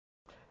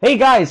Hey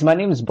guys, my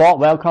name is Bob.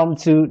 Welcome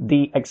to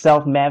the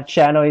Excel Math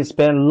channel. It's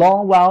been a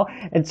long while,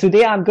 and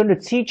today I'm going to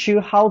teach you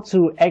how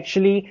to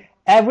actually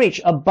average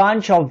a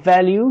bunch of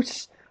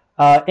values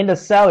in the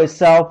cell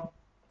itself,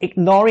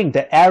 ignoring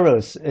the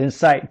errors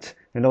inside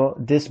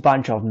this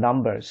bunch of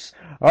numbers.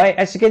 Alright,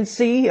 as you can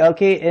see,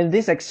 okay, in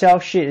this Excel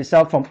sheet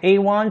itself, from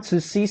A1 to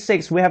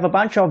C6, we have a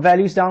bunch of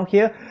values down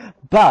here,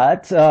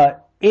 but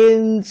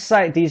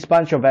inside these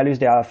bunch of values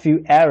there are a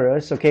few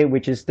errors, okay,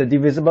 which is the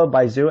divisible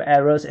by 0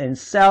 errors in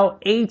cell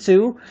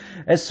A2,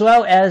 as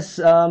well as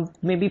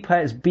maybe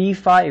perhaps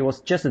B5. It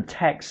was just a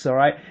text,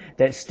 alright,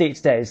 that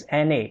states that it's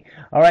NA.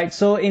 Alright,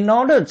 so in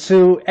order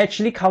to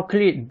actually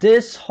calculate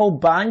this whole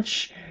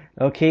bunch,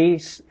 okay,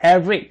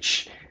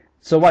 average,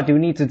 so what do you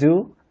need to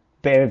do?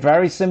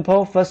 Very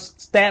simple.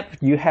 First step,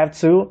 you have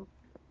to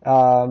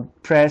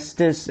press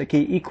this,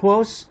 okay,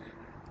 equals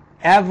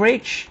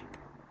average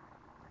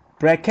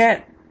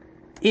bracket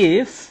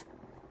if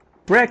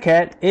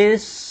bracket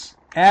is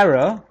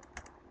error,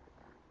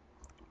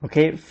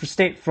 okay,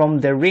 state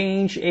from the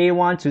range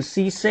A1 to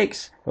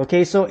C6,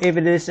 okay, so if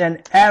it is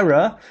an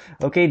error,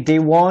 okay, they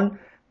won't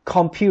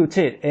compute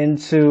it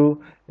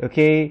into,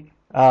 okay,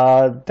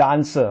 the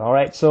answer.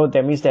 Alright, so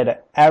that means that the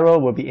error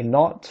will be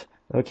ignored,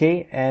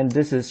 okay, and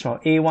this is from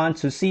A1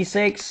 to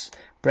C6,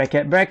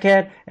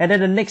 bracket, and then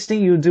the next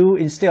thing you do,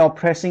 instead of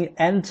pressing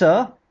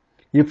enter,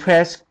 you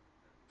press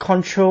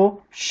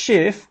Control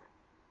Shift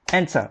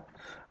Enter.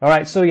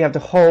 Alright, so you have to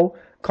hold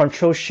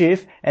Control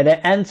Shift and then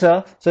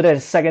enter, so that's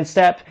the second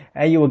step,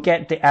 and you will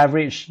get the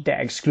average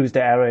that excludes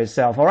the error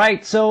itself.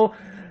 Alright, so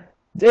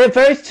there are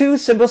very two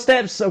simple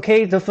steps.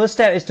 Okay, the first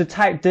step is to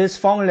type this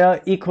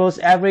formula equals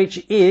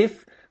average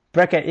if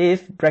bracket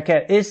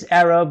is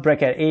error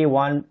bracket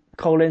A1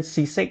 colon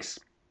C6,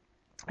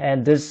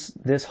 and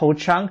this whole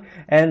chunk.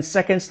 And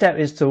second step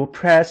is to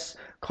press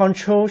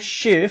Control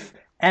Shift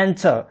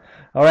Enter.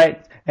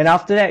 Alright, and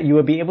after that you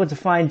will be able to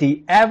find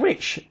the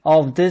average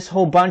of this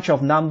whole bunch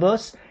of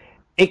numbers,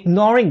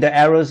 ignoring the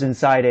errors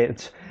inside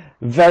it.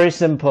 Very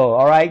simple.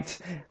 Alright,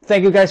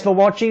 thank you guys for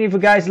watching. If you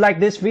guys like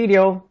this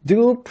video,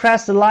 do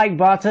press the like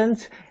button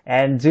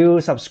and do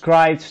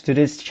subscribe to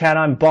this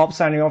channel. I'm Bob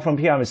signing off from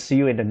here. I will see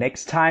you in the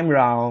next time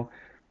round.